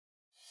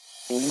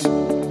Welcome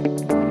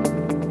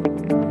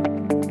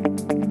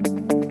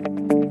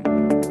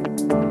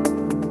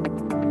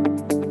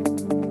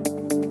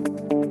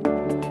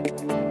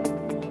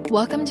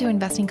to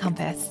Investing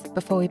Compass.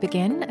 Before we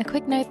begin, a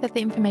quick note that the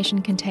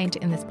information contained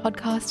in this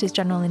podcast is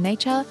general in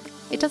nature.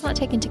 It does not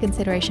take into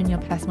consideration your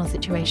personal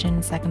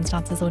situation,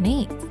 circumstances, or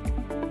needs.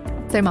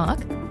 So, Mark.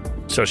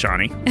 So,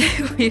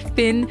 Shani. We've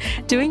been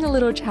doing a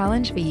little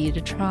challenge for you to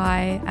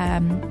try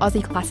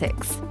Aussie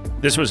classics.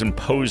 This was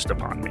imposed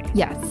upon me.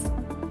 Yes.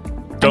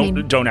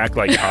 Don't act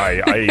like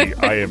I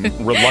am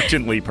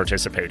reluctantly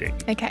participating.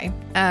 Okay.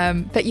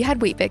 But you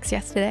had Weet-Bix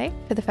yesterday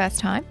for the first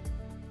time.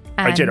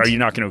 I did. Are you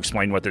not going to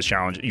explain what this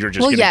challenge? You're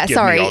just going to give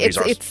sorry. me all these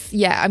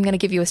I'm going to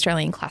give you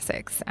Australian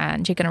classics,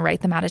 and you're going to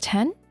rate them out of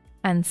 10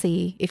 and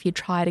see if you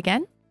try it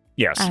again.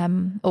 Yes.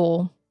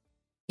 Or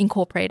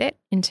incorporate it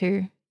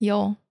into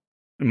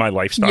my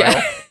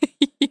lifestyle.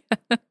 Yeah.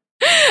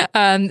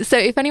 So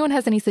if anyone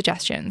has any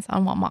suggestions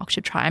on what Mark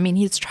should try, I mean,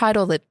 he's tried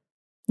all the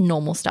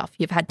normal stuff.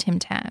 You've had Tim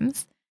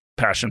Tams.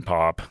 Passion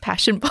Pop.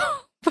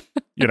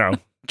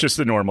 Just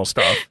the normal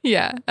stuff.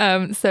 Yeah.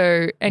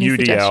 So any UDL.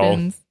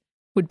 Suggestions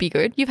would be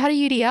good. You've had a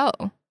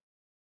UDL.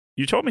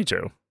 You told me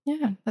to.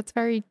 Yeah, that's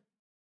very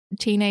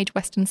teenage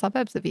Western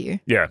suburbs of you.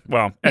 Yeah,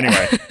 well,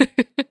 anyway.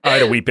 I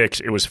had a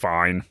Weet-Bix. It was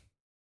fine.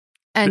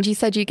 And you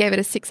said you gave it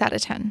a 6 out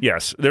of 10.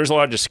 Yes. There's a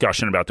lot of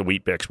discussion about the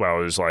Weet-Bix while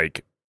it was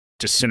like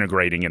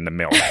disintegrating in the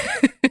milk.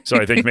 So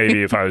I think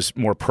maybe if I was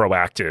more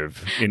proactive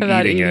in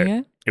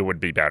eating it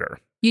would be better.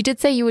 You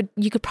did say you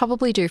could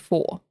probably do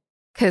 4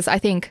 because I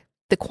think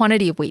the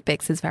quantity of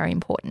Weet-Bix is very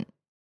important.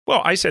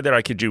 Well, I said that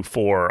I could do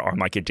 4 on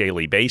like a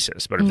daily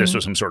basis, but if this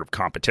was some sort of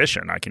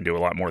competition, I can do a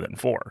lot more than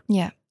 4.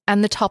 Yeah.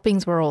 And the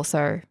toppings were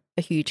also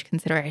a huge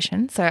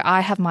consideration. So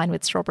I have mine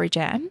with strawberry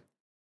jam.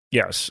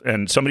 Yes.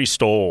 And somebody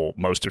stole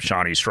most of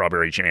Shani's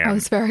strawberry jam. I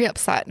was very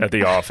upset. At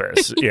the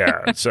office.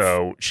 Yeah.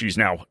 So she's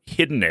now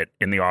hidden it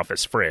in the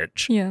office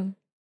fridge. Yeah.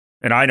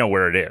 And I know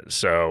where it is.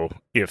 So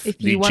if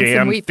the want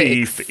jam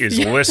thief is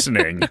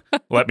listening,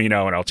 let me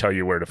know and I'll tell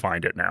you where to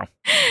find it now.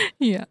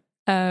 Yeah.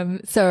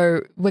 So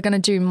we're going to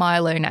do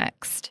Milo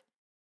next,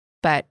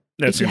 but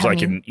that seems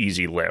like an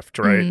easy lift,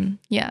 right?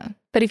 Yeah.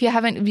 But if you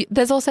haven't,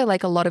 there's also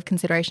like a lot of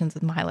considerations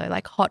with Milo,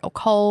 like hot or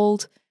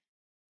cold.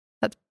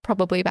 That's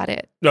probably about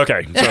it.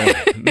 Okay. So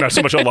not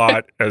so much a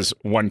lot as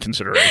one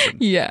consideration.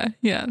 Yeah.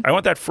 Yeah. I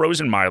want that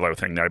frozen Milo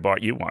thing that I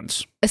bought you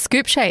once. A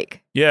scoop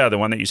shake. Yeah. The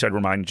one that you said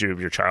reminded you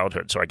of your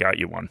childhood. So I got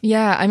you one.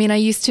 Yeah. I mean, I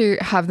used to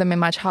have them in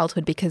my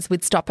childhood because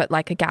we'd stop at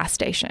like a gas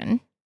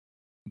station.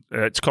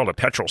 It's called a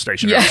petrol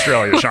station in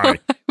Australia, Shani.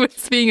 I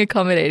was being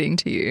accommodating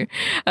to you.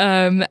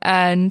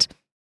 And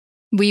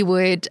we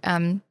would,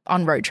 on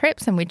road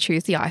trips, and we'd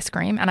choose the ice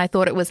cream. And I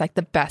thought it was like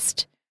the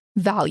best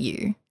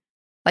value.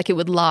 Like it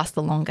would last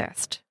the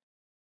longest.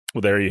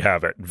 Well, there you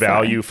have it.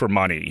 Value for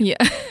money.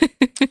 Yeah.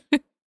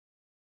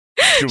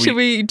 Should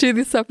we do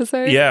this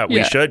episode? Yeah,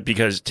 we should,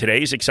 because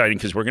today's exciting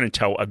because we're going to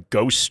tell a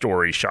ghost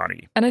story,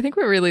 Shani. And I think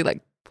we're really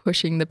like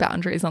pushing the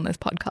boundaries on this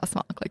podcast,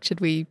 Mark. Like, should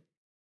we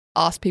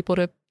ask people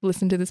to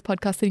listen to this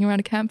podcast sitting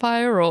around a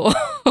campfire or?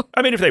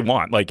 I mean, if they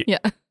want, like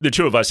the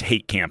two of us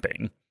hate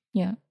camping.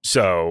 Yeah.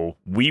 So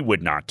we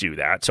would not do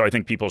that. So I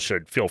think people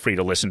should feel free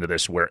to listen to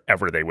this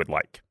wherever they would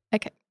like.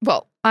 Okay.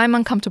 Well, I'm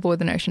uncomfortable with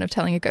the notion of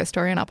telling a ghost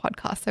story on our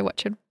podcast. So what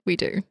should we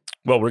do?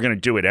 Well, we're going to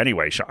do it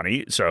anyway,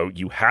 Shani. So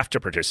you have to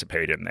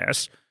participate in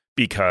this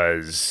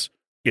because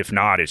if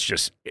not, it's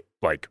just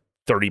like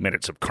 30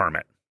 minutes of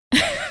Kermit.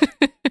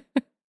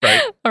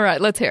 Right? All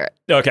right, let's hear it.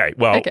 Okay,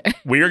 well,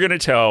 we are going to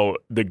tell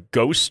the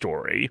ghost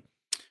story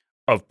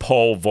of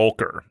Paul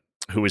Volcker,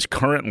 who is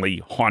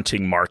currently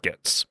haunting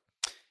markets.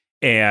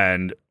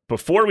 And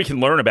before we can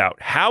learn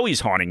about how he's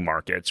haunting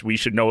markets, we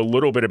should know a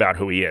little bit about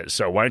who he is.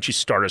 So why don't you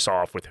start us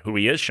off with who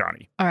he is,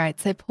 Shani? All right,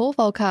 so Paul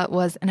Volcker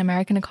was an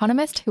American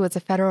economist who was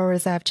a Federal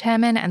Reserve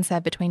chairman and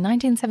served between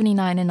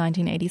 1979 and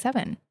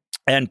 1987.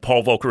 And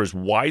Paul Volcker is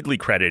widely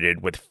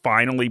credited with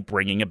finally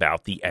bringing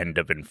about the end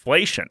of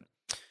inflation.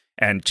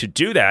 And to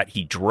do that,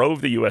 he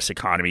drove the U.S.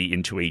 economy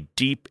into a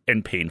deep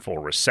and painful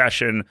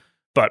recession.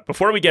 But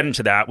before we get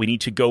into that, we need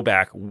to go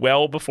back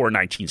well before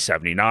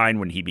 1979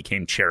 when he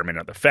became chairman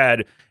of the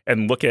Fed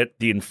and look at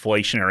the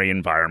inflationary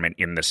environment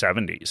in the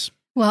 70s.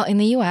 Well, in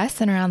the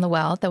U.S. and around the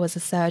world, there was a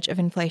surge of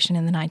inflation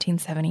in the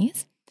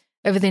 1970s.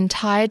 Over the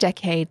entire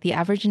decade, the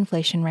average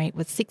inflation rate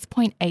was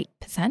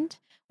 6.8%,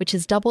 which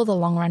is double the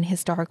long-run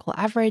historical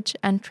average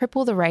and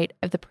triple the rate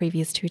of the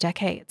previous 2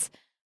 decades.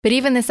 But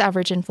even this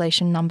average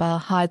inflation number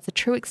hides the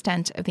true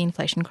extent of the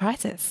inflation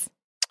crisis.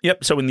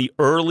 Yep. So in the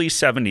early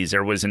 70s,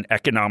 there was an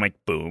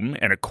economic boom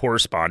and a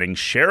corresponding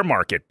share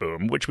market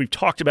boom, which we've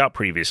talked about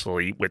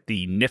previously with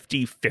the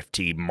Nifty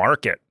 50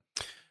 market.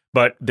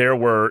 But there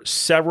were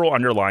several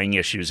underlying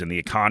issues in the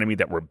economy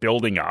that were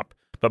building up.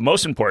 But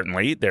most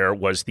importantly, there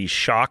was the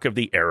shock of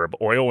the Arab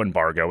oil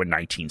embargo in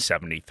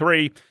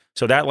 1973.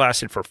 So that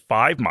lasted for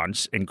 5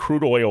 months, and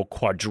crude oil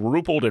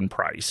quadrupled in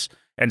price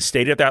and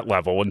stayed at that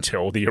level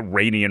until the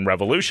Iranian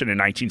Revolution in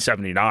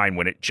 1979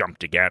 when it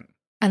jumped again.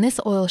 And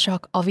this oil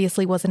shock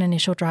obviously was an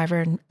initial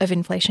driver of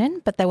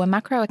inflation, but there were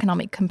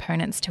macroeconomic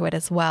components to it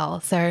as well.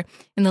 So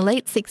in the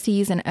late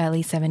 60s and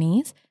early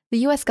 70s, the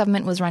US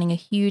government was running a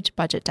huge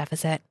budget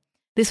deficit.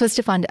 This was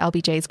to fund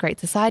LBJ's Great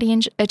Society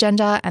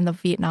agenda and the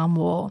Vietnam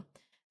War.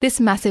 This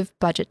massive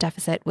budget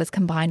deficit was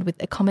combined with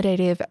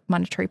accommodative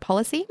monetary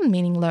policy,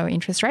 meaning low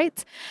interest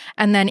rates,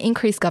 and then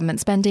increased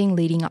government spending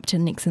leading up to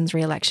Nixon's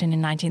re-election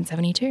in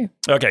 1972.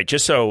 Okay,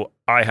 just so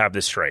I have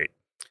this straight,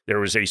 there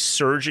was a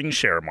surging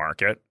share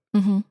market.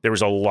 Mm-hmm. There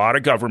was a lot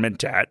of government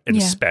debt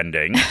and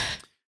spending.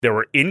 There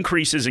were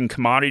increases in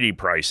commodity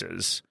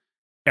prices,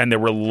 and there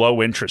were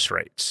low interest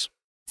rates.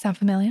 Sound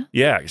familiar?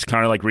 Yeah, it's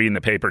kind of like reading the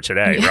paper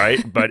today,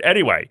 right? But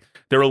anyway,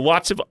 there are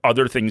lots of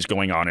other things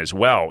going on as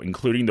well,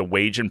 including the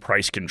wage and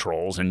price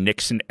controls and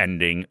Nixon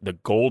ending the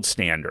gold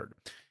standard.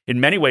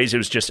 In many ways, it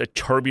was just a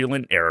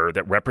turbulent era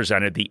that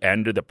represented the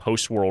end of the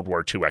post-World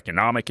War II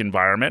economic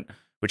environment,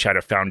 which had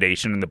a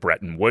foundation in the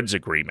Bretton Woods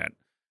Agreement.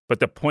 But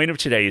the point of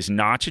today is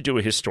not to do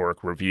a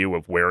historic review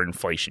of where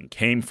inflation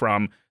came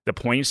from. The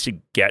point is to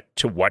get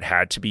to what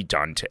had to be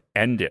done to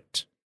end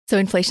it. So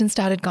inflation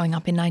started going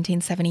up in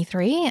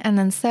 1973 and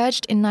then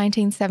surged in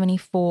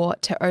 1974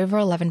 to over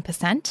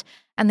 11%,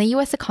 and the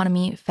US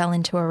economy fell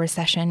into a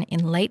recession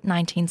in late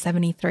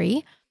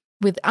 1973,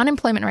 with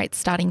unemployment rates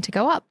starting to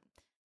go up.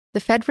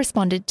 The Fed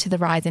responded to the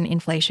rise in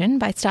inflation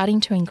by starting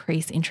to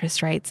increase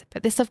interest rates,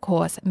 but this, of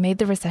course, made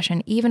the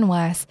recession even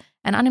worse,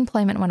 and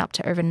unemployment went up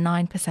to over 9%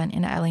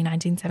 in early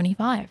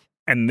 1975.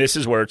 And this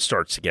is where it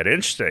starts to get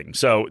interesting.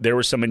 So there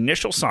were some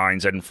initial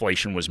signs that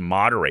inflation was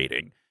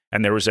moderating,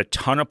 and there was a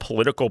ton of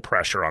political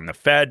pressure on the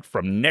Fed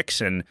from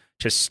Nixon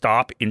to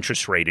stop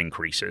interest rate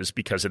increases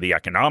because of the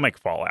economic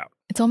fallout.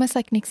 It's almost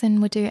like Nixon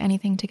would do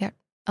anything to get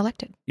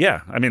elected.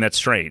 Yeah, I mean, that's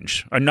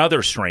strange.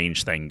 Another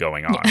strange thing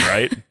going on,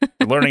 right?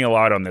 We're learning a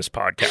lot on this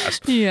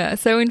podcast. Yeah,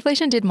 so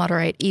inflation did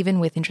moderate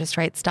even with interest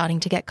rates starting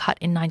to get cut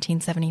in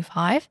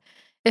 1975.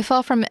 It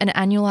fell from an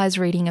annualized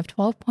reading of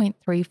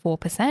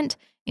 12.34%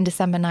 in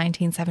December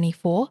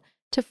 1974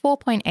 to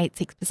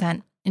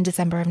 4.86% in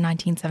December of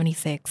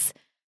 1976.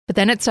 But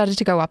then it started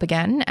to go up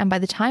again, and by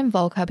the time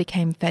Volcker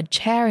became Fed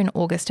chair in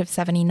August of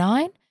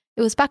 79,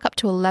 it was back up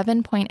to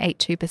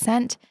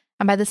 11.82%,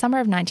 and by the summer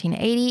of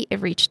 1980,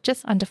 it reached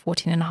just under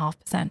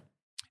 14.5%.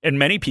 And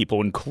many people,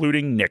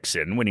 including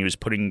Nixon, when he was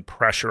putting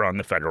pressure on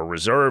the Federal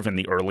Reserve in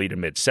the early to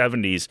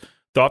mid-70s,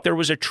 thought there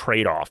was a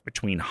trade-off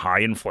between high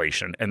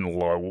inflation and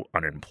low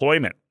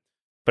unemployment.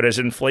 But as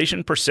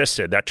inflation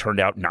persisted, that turned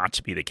out not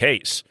to be the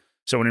case.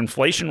 So when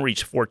inflation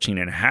reached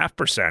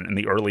 14.5% in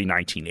the early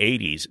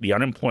 1980s, the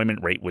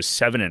unemployment rate was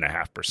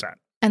 7.5%.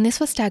 And this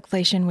was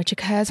stagflation, which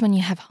occurs when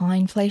you have high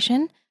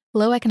inflation,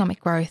 low economic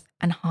growth,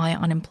 and high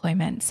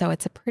unemployment. So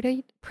it's a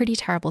pretty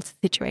terrible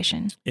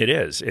situation. It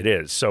is.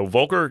 So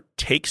Volcker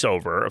takes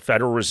over a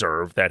Federal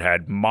Reserve that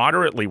had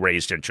moderately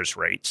raised interest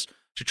rates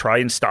to try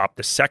and stop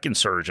the second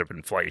surge of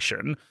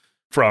inflation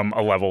from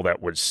a level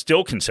that was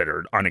still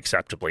considered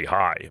unacceptably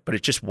high, but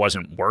it just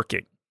wasn't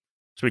working.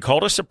 So he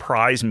called a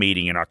surprise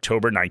meeting in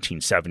October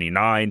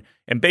 1979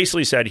 and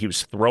basically said he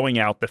was throwing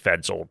out the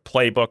Fed's old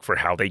playbook for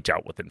how they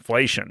dealt with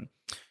inflation.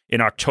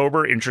 In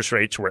October, interest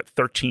rates were at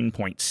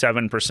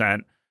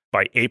 13.7%.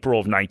 By April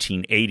of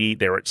 1980,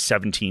 they were at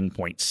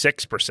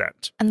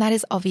 17.6%. And that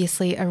is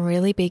obviously a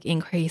really big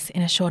increase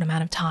in a short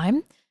amount of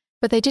time.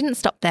 But they didn't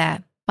stop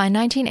there. By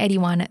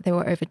 1981, they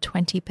were over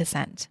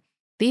 20%.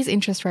 These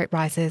interest rate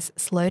rises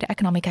slowed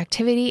economic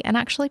activity and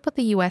actually put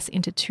the US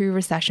into two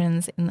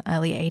recessions in the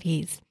early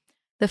 80s.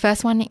 The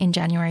first one in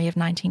January of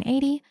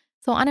 1980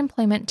 saw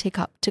unemployment tick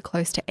up to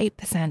close to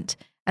 8%,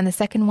 and the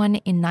second one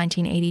in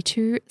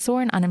 1982 saw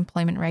an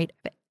unemployment rate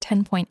of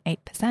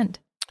 10.8%.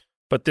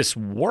 But this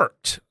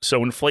worked.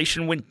 So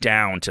inflation went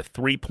down to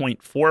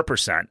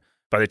 3.4%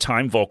 by the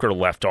time Volcker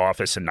left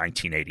office in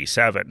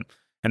 1987.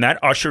 And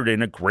that ushered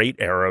in a great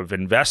era of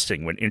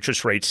investing when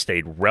interest rates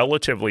stayed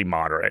relatively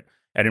moderate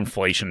and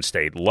inflation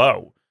stayed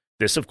low.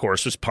 This, of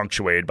course, was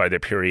punctuated by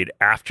the period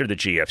after the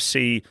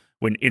GFC,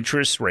 when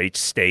interest rates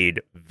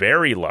stayed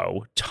very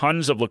low,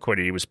 tons of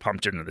liquidity was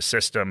pumped into the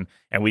system,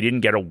 and we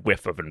didn't get a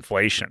whiff of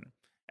inflation.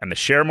 And the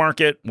share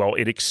market, well,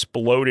 it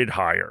exploded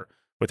higher,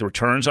 with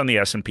returns on the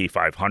S&P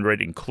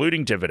 500,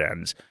 including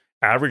dividends,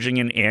 averaging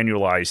an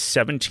annualized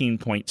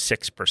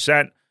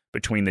 17.6%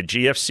 between the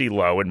GFC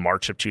low in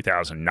March of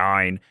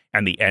 2009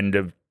 and the end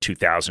of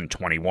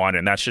 2021.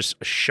 And that's just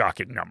a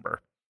shocking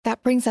number.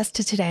 That brings us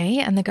to today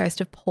and the ghost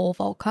of Paul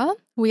Volcker.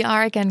 We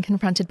are again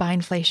confronted by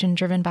inflation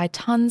driven by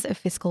tons of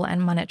fiscal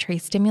and monetary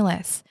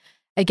stimulus.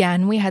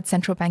 Again, we had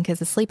central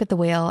bankers asleep at the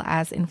wheel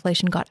as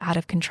inflation got out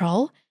of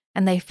control,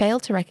 and they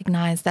failed to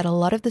recognize that a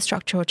lot of the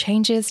structural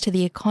changes to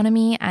the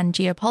economy and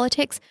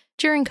geopolitics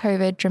during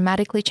COVID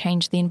dramatically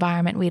changed the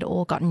environment we'd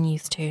all gotten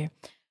used to.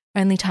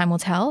 Only time will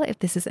tell if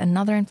this is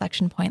another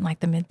inflection point like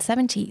the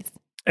mid-70s.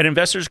 And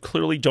investors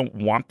clearly don't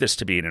want this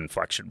to be an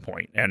inflection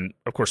point. And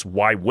of course,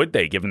 why would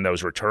they, given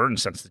those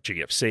returns since the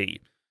GFC?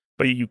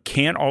 But you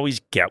can't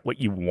always get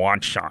what you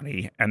want,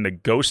 Shani. And the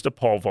ghost of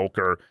Paul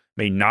Volcker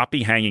may not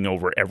be hanging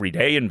over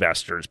everyday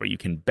investors, but you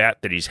can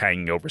bet that he's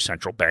hanging over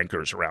central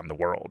bankers around the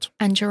world.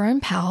 And Jerome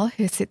Powell,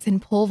 who sits in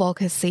Paul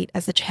Volcker's seat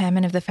as the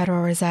chairman of the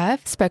Federal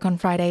Reserve, spoke on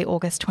Friday,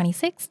 August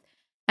 26th.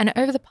 And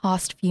over the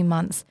past few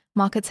months,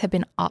 markets have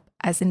been up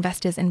as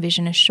investors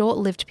envision a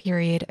short-lived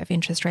period of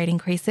interest rate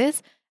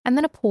increases and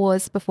then a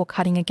pause before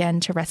cutting again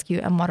to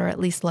rescue a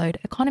moderately slowed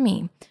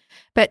economy.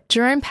 But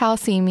Jerome Powell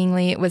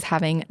seemingly was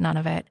having none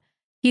of it.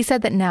 He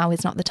said that now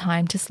is not the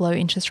time to slow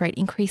interest rate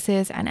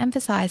increases and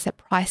emphasised that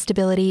price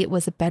stability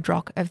was a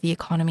bedrock of the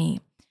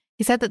economy.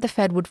 He said that the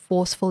Fed would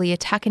forcefully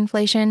attack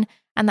inflation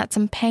and that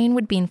some pain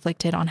would be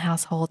inflicted on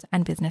households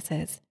and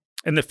businesses.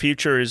 And the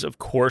future is, of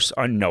course,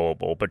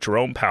 unknowable, but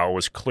Jerome Powell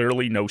was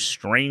clearly no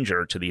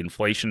stranger to the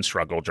inflation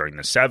struggle during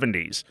the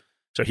 70s.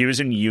 So he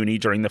was in uni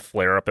during the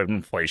flare-up of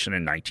inflation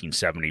in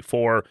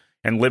 1974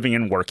 and living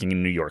and working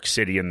in New York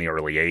City in the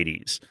early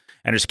 80s.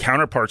 And his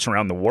counterparts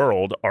around the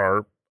world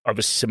are of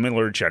a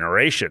similar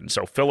generation.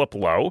 So Philip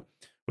Lowe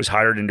was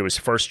hired into his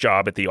first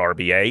job at the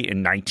RBA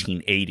in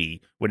 1980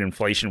 when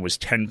inflation was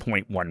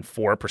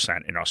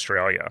 10.14% in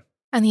Australia.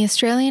 And the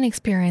Australian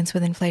experience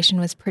with inflation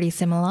was pretty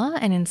similar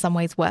and in some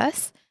ways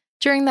worse.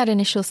 During that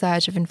initial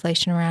surge of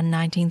inflation around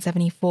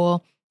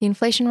 1974, the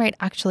inflation rate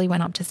actually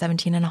went up to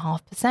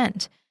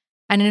 17.5%.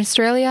 And in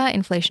Australia,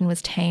 inflation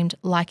was tamed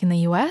like in the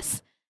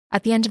US.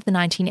 At the end of the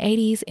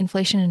 1980s,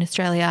 inflation in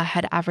Australia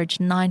had averaged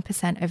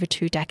 9% over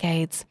 2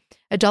 decades.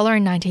 $1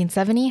 in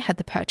 1970 had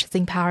the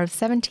purchasing power of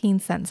 17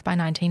 cents by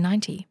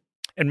 1990.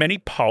 And many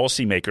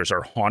policymakers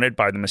are haunted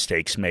by the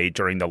mistakes made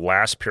during the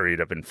last period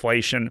of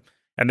inflation,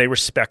 and they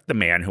respect the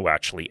man who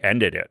actually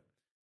ended it.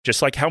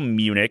 Just like how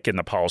Munich and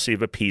the policy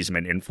of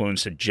appeasement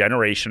influenced a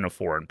generation of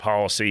foreign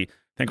policy,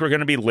 I think we're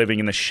going to be living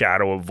in the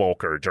shadow of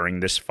Volcker during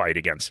this fight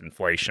against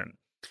inflation.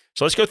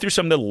 So let's go through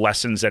some of the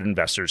lessons that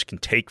investors can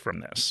take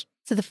from this.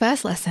 So the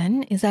first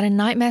lesson is that a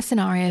nightmare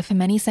scenario for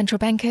many central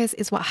bankers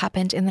is what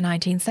happened in the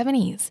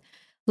 1970s.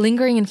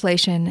 Lingering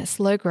inflation,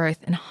 slow growth,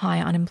 and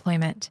high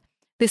unemployment.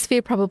 This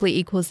fear probably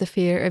equals the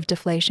fear of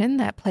deflation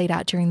that played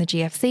out during the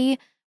GFC,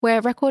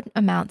 where record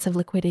amounts of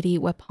liquidity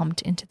were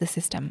pumped into the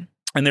system.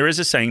 And there is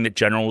a saying that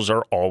generals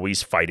are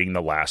always fighting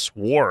the last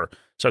war.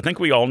 So I think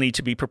we all need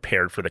to be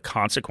prepared for the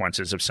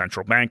consequences of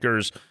central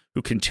bankers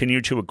who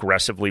continue to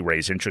aggressively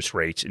raise interest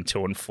rates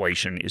until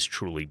inflation is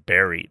truly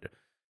buried.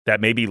 That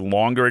may be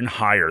longer and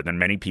higher than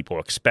many people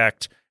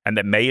expect, and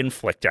that may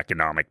inflict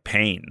economic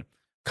pain.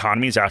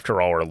 Economies,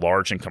 after all, are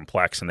large and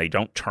complex, and they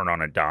don't turn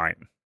on a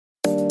dime.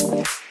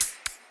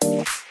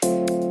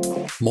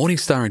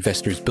 Morningstar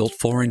Investor is built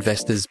for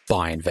investors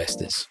by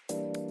investors.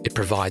 It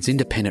provides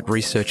independent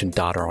research and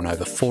data on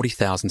over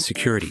 40,000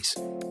 securities,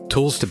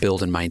 tools to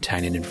build and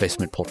maintain an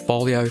investment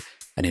portfolio,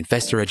 and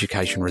investor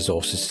education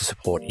resources to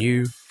support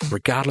you,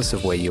 regardless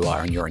of where you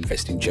are in your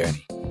investing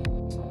journey.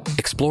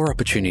 Explore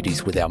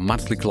opportunities with our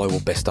monthly global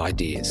best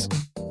ideas.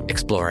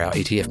 Explore our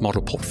ETF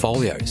model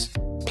portfolios.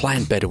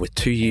 Plan better with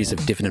 2 years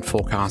of dividend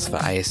forecasts for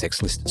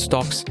ASX-listed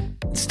stocks,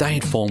 and stay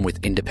informed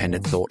with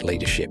independent thought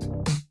leadership.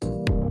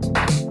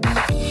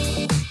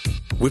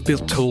 We've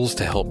built tools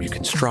to help you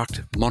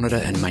construct, monitor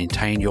and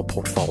maintain your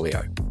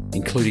portfolio,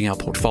 including our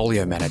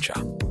Portfolio Manager,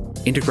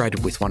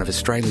 integrated with one of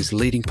Australia's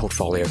leading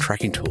portfolio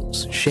tracking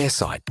tools,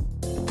 ShareSite.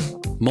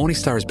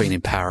 Morningstar has been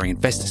empowering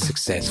investor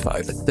success for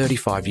over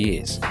 35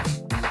 years.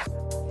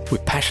 We're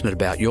passionate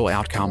about your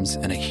outcomes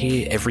and are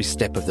here every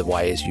step of the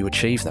way as you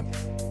achieve them.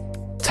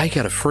 Take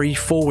out a free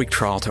 4-week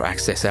trial to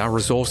access our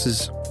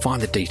resources.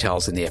 Find the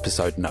details in the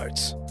episode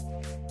notes.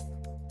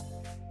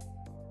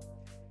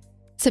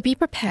 So be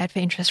prepared for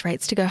interest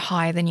rates to go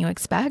higher than you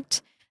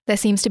expect. There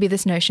seems to be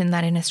this notion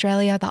that in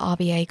Australia, the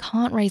RBA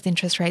can't raise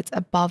interest rates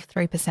above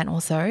 3%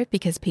 or so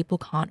because people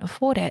can't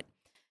afford it.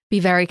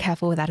 Be very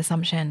careful with that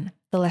assumption.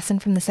 The lesson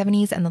from the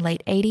 70s and the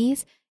late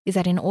 80s is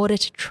that in order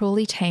to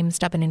truly tame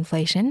stubborn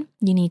inflation,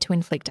 you need to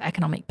inflict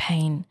economic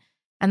pain.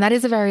 And that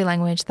is the very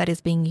language that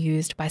is being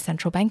used by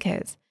central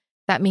bankers.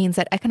 That means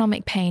that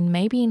economic pain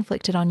may be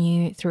inflicted on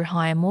you through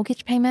higher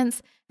mortgage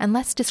payments and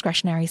less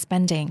discretionary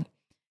spending.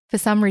 For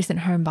some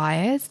recent home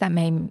buyers, that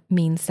may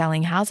mean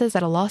selling houses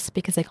at a loss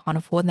because they can't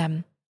afford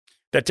them.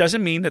 That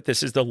doesn't mean that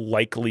this is the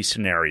likely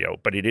scenario,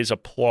 but it is a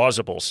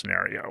plausible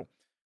scenario.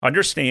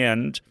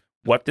 Understand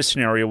what the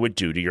scenario would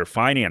do to your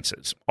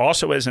finances.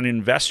 Also, as an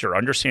investor,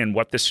 understand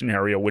what the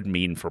scenario would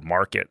mean for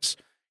markets.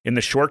 In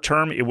the short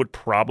term, it would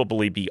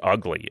probably be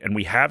ugly. And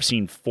we have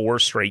seen 4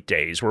 straight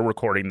days. We're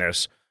recording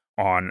this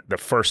on the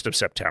 1st of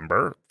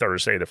September,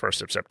 Thursday, the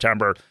 1st of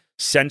September.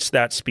 Since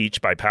that speech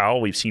by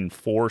Powell, we've seen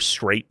 4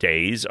 straight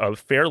days of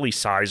fairly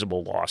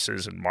sizable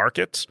losses in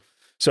markets.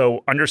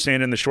 So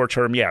understand in the short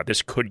term, yeah,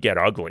 this could get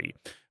ugly.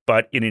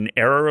 But in an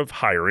era of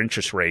higher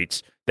interest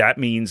rates, that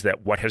means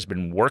that what has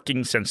been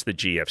working since the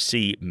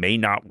GFC may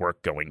not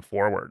work going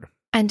forward.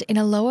 And in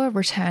a lower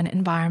return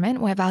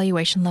environment where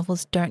valuation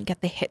levels don't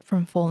get the hit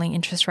from falling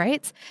interest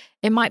rates,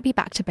 it might be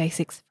back to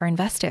basics for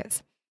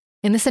investors.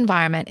 In this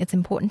environment, it's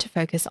important to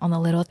focus on the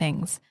little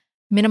things.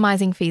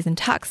 minimizing fees and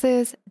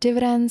taxes,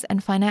 dividends,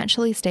 and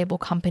financially stable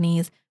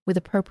companies with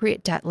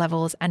appropriate debt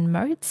levels and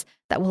moats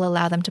that will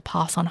allow them to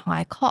pass on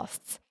higher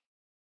costs.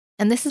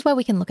 And this is where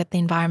we can look at the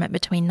environment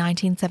between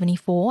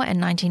 1974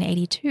 and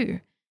 1982.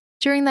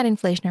 During that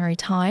inflationary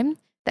time,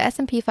 the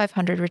S&P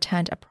 500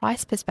 returned a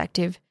price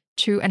perspective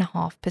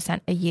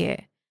 2.5% a year.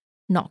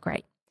 Not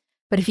great.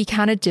 But if you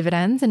counted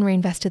dividends and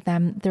reinvested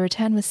them, the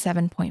return was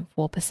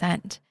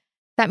 7.4%.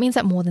 That means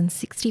that more than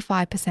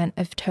 65%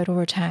 of total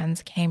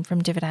returns came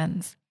from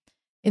dividends.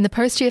 In the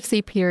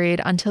post-GFC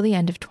period until the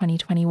end of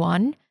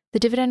 2021, the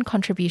dividend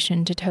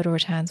contribution to total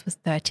returns was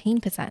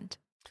 13%.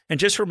 And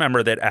just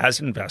remember that as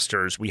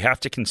investors, we have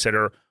to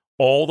consider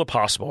all the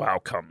possible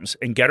outcomes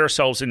and get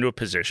ourselves into a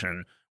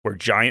position where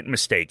giant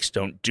mistakes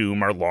don't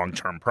doom our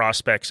long-term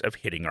prospects of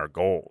hitting our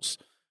goals.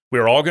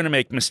 We're all going to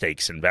make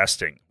mistakes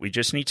investing. We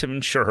just need to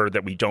ensure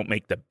that we don't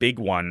make the big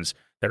ones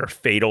that are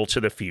fatal to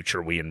the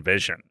future we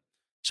envision.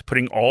 So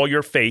putting all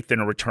your faith in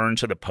a return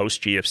to the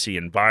post-GFC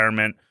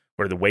environment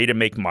where the way to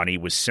make money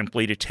was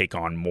simply to take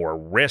on more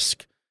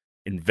risk,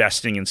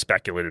 investing in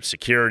speculative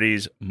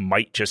securities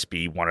might just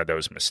be one of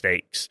those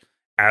mistakes,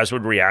 as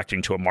would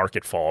reacting to a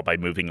market fall by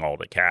moving all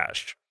to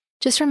cash.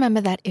 Just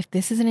remember that if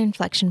this is an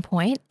inflection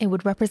point, it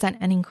would represent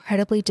an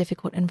incredibly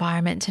difficult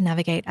environment to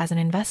navigate as an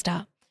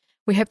investor.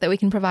 We hope that we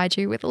can provide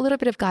you with a little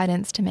bit of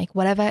guidance to make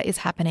whatever is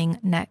happening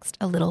next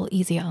a little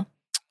easier.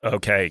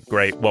 Okay,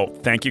 great. Well,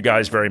 thank you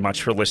guys very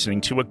much for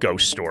listening to a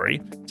ghost story.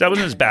 That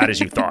wasn't as bad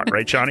as you thought,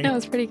 right, Shani? No, it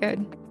was pretty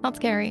good. Not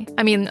scary.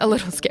 I mean, a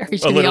little scary,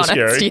 to be honest. A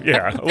little scary,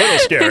 yeah. A little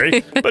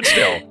scary, but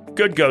still,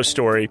 good ghost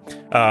story.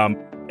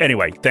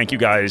 Anyway, thank you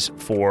guys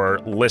for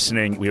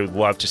listening. We would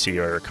love to see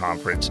you at our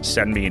conference.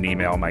 Send me an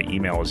email. My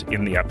email is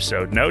in the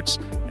episode notes,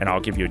 and I'll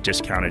give you a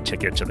discounted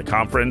ticket to the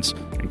conference.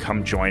 And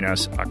come join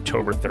us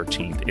October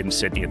 13th in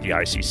Sydney at the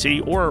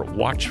ICC, or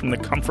watch from the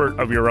comfort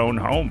of your own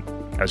home,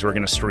 as we're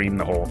going to stream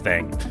the whole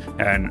thing.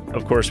 And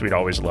of course, we'd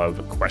always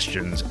love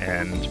questions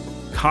and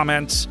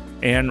comments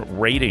and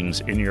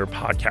ratings in your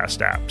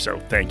podcast app. So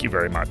thank you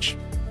very much.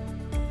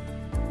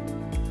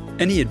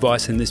 Any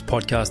advice in this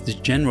podcast is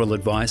general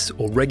advice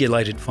or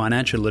regulated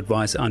financial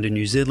advice under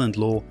New Zealand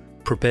law,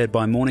 prepared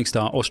by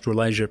Morningstar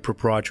Australasia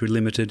Proprietary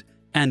Limited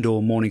and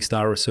or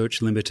Morningstar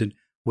Research Limited,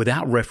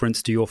 without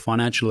reference to your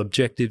financial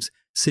objectives,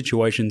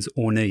 situations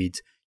or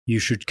needs. You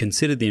should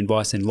consider the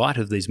advice in light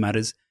of these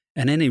matters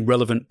and any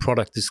relevant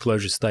product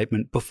disclosure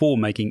statement before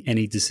making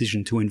any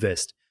decision to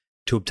invest.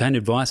 To obtain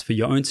advice for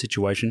your own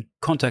situation,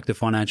 contact a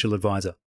financial advisor.